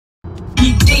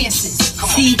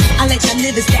See, I let y'all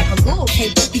live and stack a little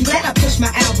paper. Be glad I pushed my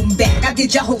album back. I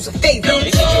did y'all hoes a favor. Come on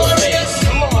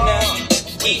now.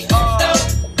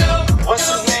 What's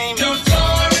his name?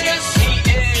 Notorious. He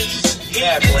is.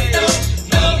 Yeah, boy.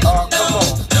 Come on.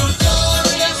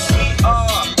 We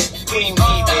are Queen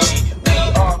Bee, baby. We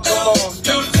are, come on.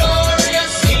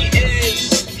 Notorious. He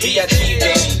is. B.I.G.,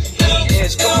 baby. He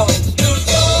is. Come on.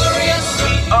 Notorious.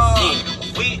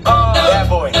 We are Bad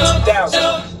Boy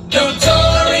 2000.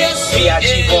 Notorious.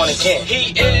 B.I.G. born again.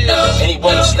 He is. And he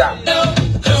won't stop.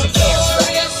 Cause he can't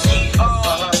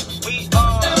stop. We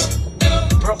are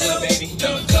Brooklyn, baby.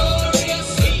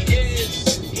 Notorious. He is.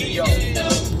 He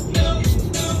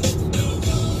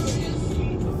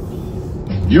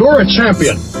You're a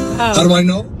champion. How do I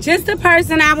know? Just the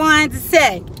person I wanted to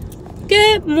say.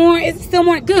 Good morning. It's still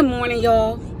morning. Good morning,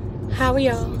 y'all. How are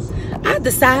y'all? I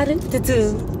decided to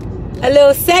do a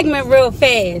little segment real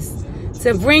fast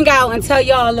to bring out and tell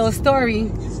y'all a little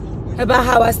story about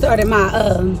how I started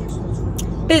my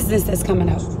business that's coming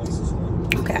up.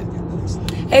 Okay.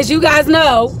 As you guys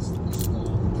know,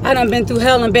 I done been through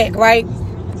hell and back, right?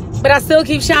 But I still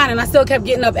keep shining. I still kept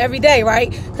getting up every day,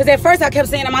 right? Because at first I kept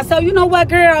saying to myself, you know what,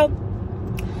 girl?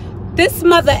 This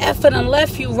mother effer done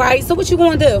left you, right? So what you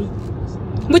gonna do?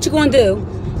 What you gonna do?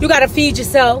 You gotta feed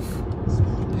yourself.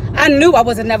 I knew I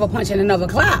wasn't never punching another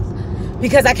clock.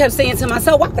 Because I kept saying to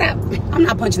myself, why would I'm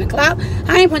not punching a clock.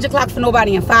 I ain't punching a clock for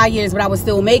nobody in 5 years, but I was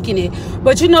still making it.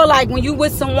 But you know, like when you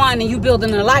with someone and you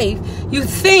building a life, you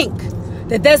think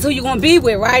that that's who you're going to be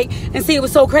with, right? And see, it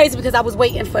was so crazy because I was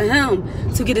waiting for him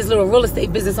to get his little real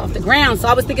estate business off the ground. So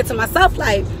I was thinking to myself,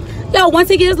 like, yo, once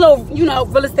he gets his little, you know,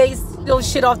 real estate little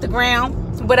shit off the ground,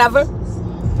 whatever,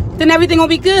 then everything gonna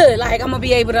be good. Like, I'm gonna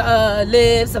be able to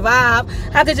live, survive.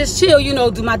 I could just chill, you know,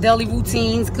 do my daily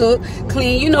routines, cook,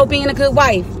 clean, you know, being a good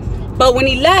wife. But when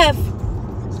he left,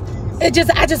 I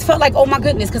just felt like, oh my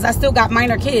goodness, because I still got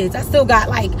minor kids. I still got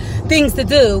like things to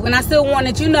do, and I still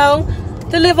wanted, you know,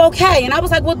 to live okay. And I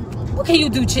was like, well, what can you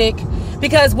do, chick?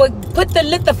 Because what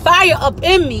lit the fire up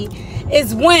in me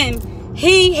is when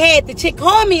he had the chick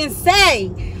call me and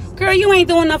say, girl, you ain't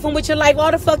doing nothing with your life.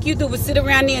 All the fuck you do is sit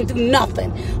around there and do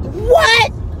nothing.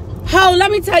 What? Ho,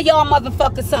 let me tell y'all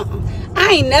motherfuckers something.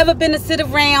 I ain't never been to sit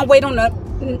around, wait on a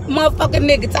motherfucking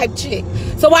nigga type chick.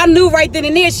 So I knew right then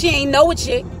and there she ain't know a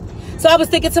chick. So I was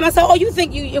thinking to myself, oh, you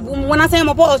think when I say I'm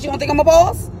a boss, you don't think I'm a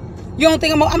boss? You don't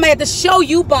think I'm gonna have to show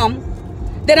you, bum,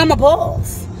 that I'm a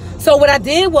boss. So what I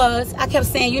did was, I kept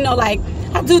saying, you know, like,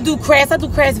 I do crafts. I do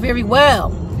crafts very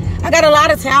well. I got a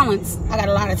lot of talents.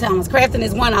 Crafting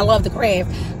is one. I love to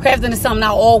craft. Crafting is something I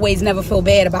always never feel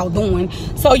bad about doing.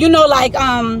 So, you know, like,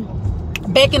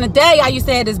 back in the day, I used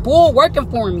to have this bull working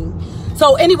for me.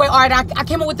 So anyway, all right, I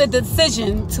came up with the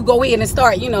decision to go ahead and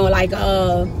start, you know, like,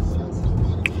 a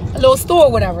little store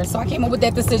or whatever. So I came up with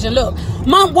that decision. Look,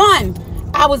 month one,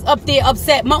 I was up there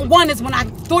upset. Month one is when I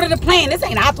thought of the plan. This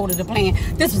ain't I thought of the plan.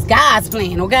 This was God's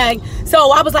plan, okay?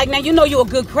 So I was like, now, you know you're a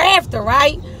good crafter,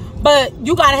 right? But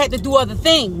you gotta have to do other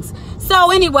things. So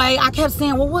anyway, I kept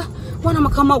saying, well, what I'm gonna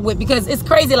come up with? Because it's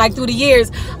crazy, like through the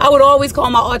years, I would always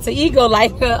call my alter ego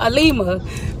like Alima.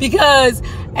 Because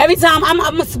every time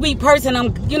I'm a sweet person,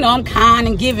 I'm kind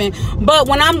and giving. But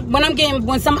when I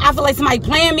feel like somebody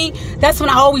playing me, that's when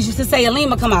I always used to say,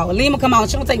 Alima come out. Alima come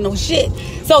out. She don't take no shit.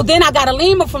 So then I got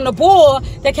Alima from the board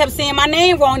that kept saying my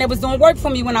name wrong, that was doing work for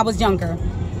me when I was younger.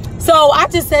 So I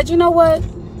just said, you know what?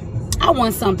 I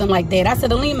want something like that. I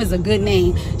said, Alima is a good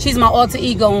name. She's my alter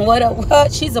ego, and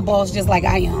what? She's a boss just like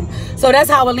I am. So that's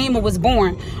how Alima was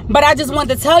born. But I just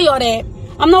wanted to tell y'all that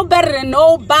I'm no better than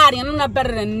nobody, and I'm not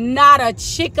better than not a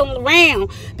chick around,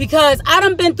 because I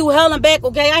done been through hell and back,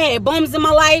 okay? I had bums in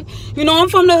my life. You know, I'm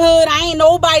from the hood. I ain't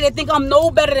nobody that think I'm no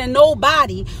better than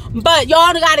nobody. But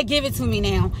y'all gotta give it to me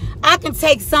now. I can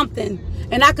take something,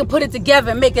 and I can put it together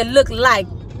and make it look like,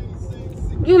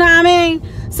 you know what I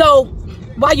mean? So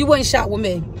why you wouldn't shop with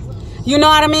me? You know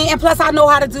what I mean? And plus, I know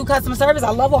how to do customer service.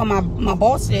 I love all my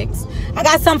boss chicks. I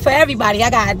got something for everybody. I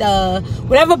got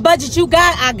whatever budget you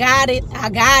got, I got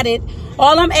it.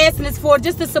 All I'm asking is for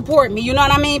just to support me. You know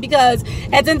what I mean? Because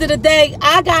at the end of the day,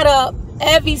 I got up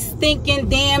every stinking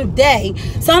damn day.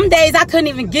 Some days I couldn't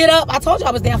even get up. I told you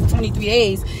I was down for 23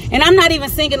 days. And I'm not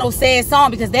even singing no sad song,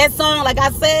 because that song, like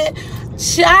I said,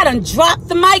 I done dropped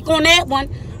the mic on that one.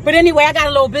 But anyway, I got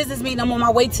a little business meeting I'm on my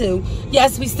way to.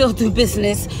 Yes, we still do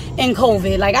business in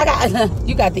COVID. Like,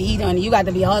 you got to eat, honey. You got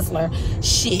to be a hustler.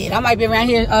 Shit, I might be around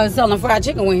here selling fried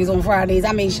chicken wings on Fridays.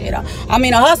 I mean, shit. I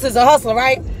mean, a hustler's a hustler,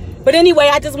 right? But anyway,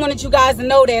 I just wanted you guys to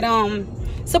know that,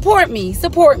 support me.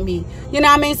 You know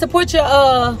what I mean? Support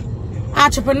your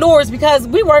entrepreneurs, because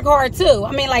we work hard too.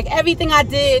 I mean, like, everything I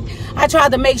did, I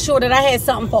tried to make sure that I had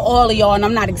something for all of y'all, and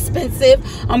I'm not expensive.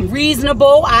 I'm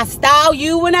reasonable. I style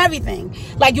you and everything.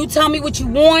 Like, you tell me what you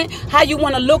want, how you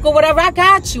want to look or whatever, I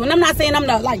got you. And I'm not saying I'm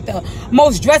not like the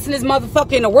most dressingest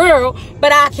motherfucker in the world,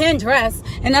 but I can dress,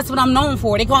 and that's what I'm known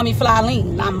for. They call me Fly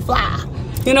Lean. I'm fly.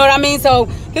 You know what I mean? So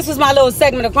this was my little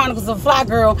segment of Chronicles of a Fly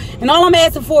Girl, and all I'm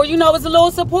asking for, you know, is a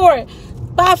little support.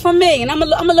 Buy from me, and I'm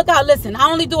gonna look out. Listen,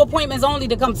 I only do appointments only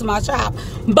to come to my shop,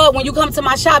 but when you come to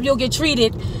my shop, you'll get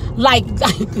treated like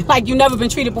you never been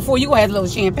treated before. You gonna have a little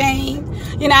champagne,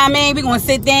 you know what I mean? We're gonna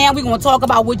sit down, we're gonna talk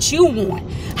about what you want,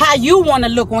 how you want to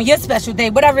look on your special day,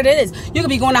 whatever it is. You could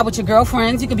be going out with your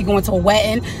girlfriends, you could be going to a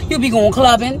wedding, you could be going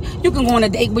clubbing, you can go on a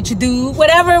date with your dude,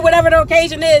 whatever the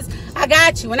occasion is. I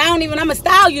got you, and I'm gonna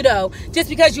style you though, just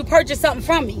because you purchased something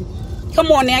from me. Come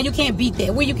on now, you can't beat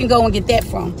that. Where you can go and get that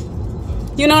from?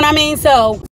 You know what I mean?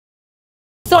 So,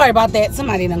 sorry about that.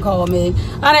 Somebody done called me.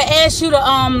 I done asked you to,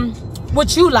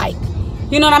 what you like.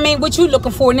 You know what I mean? What you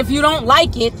looking for. And if you don't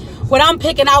like it, what I'm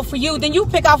picking out for you, then you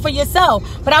pick out for yourself.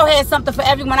 But I'll have something for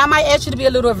everyone. I might ask you to be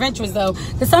a little adventurous, though.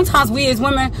 Because sometimes we as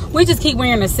women, we just keep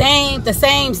wearing the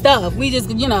same stuff. We just,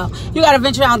 you know, you got to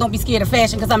venture out and don't be scared of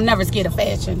fashion, because I'm never scared of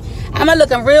fashion. I'm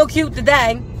looking real cute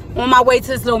today on my way to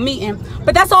this little meeting.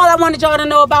 But that's all I wanted y'all to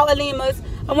know about Alima's.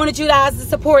 I wanted you guys to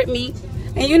support me.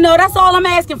 And you know, that's all I'm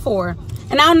asking for.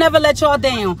 And I'll never let y'all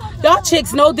down. Y'all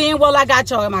chicks know damn well I got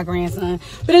y'all and my grandson.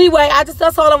 But anyway,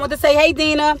 that's all I want to say. Hey,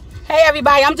 Dina. Hey,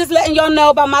 everybody. I'm just letting y'all know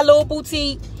about my little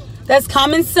boutique that's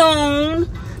coming soon.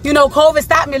 You know, COVID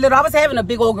stopped me a little. I was having a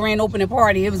big old grand opening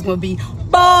party. It was going to be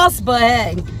boss, but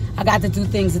hey, I got to do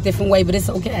things a different way, but it's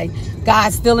okay.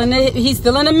 God's still in it. He's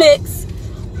still in the mix.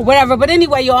 Whatever. But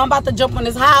anyway, y'all, I'm about to jump on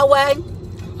this highway.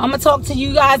 I'm going to talk to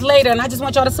you guys later, and I just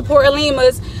want y'all to support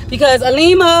Alima's, because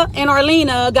Alima and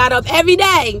Arlena got up every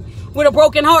day with a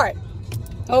broken heart,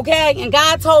 okay? And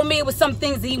God told me it was some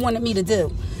things that he wanted me to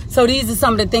do. So these are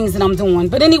some of the things that I'm doing.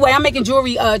 But anyway, I'm making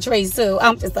jewelry trays too.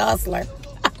 I'm just a hustler.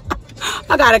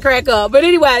 I got to crack up. But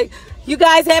anyway, you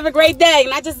guys have a great day.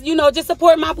 And I just, you know, just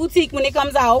support my boutique when it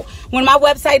comes out, when my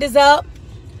website is up.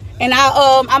 And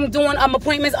I'm doing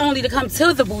appointments only to come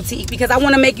to the boutique, because I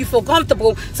want to make you feel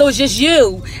comfortable. So it's just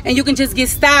you, and you can just get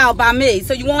styled by me.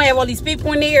 So you won't have all these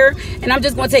people in here, and I'm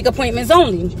just going to take appointments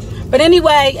only. But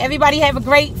anyway, everybody have a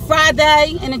great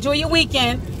Friday and enjoy your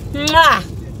weekend. Mwah.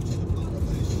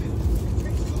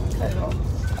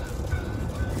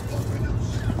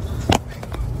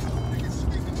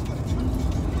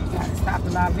 Gotta stop the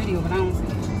live video, but I don't see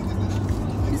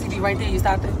it. You see me right there, you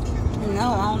stopped it?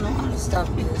 No, I don't know how to stop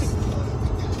this.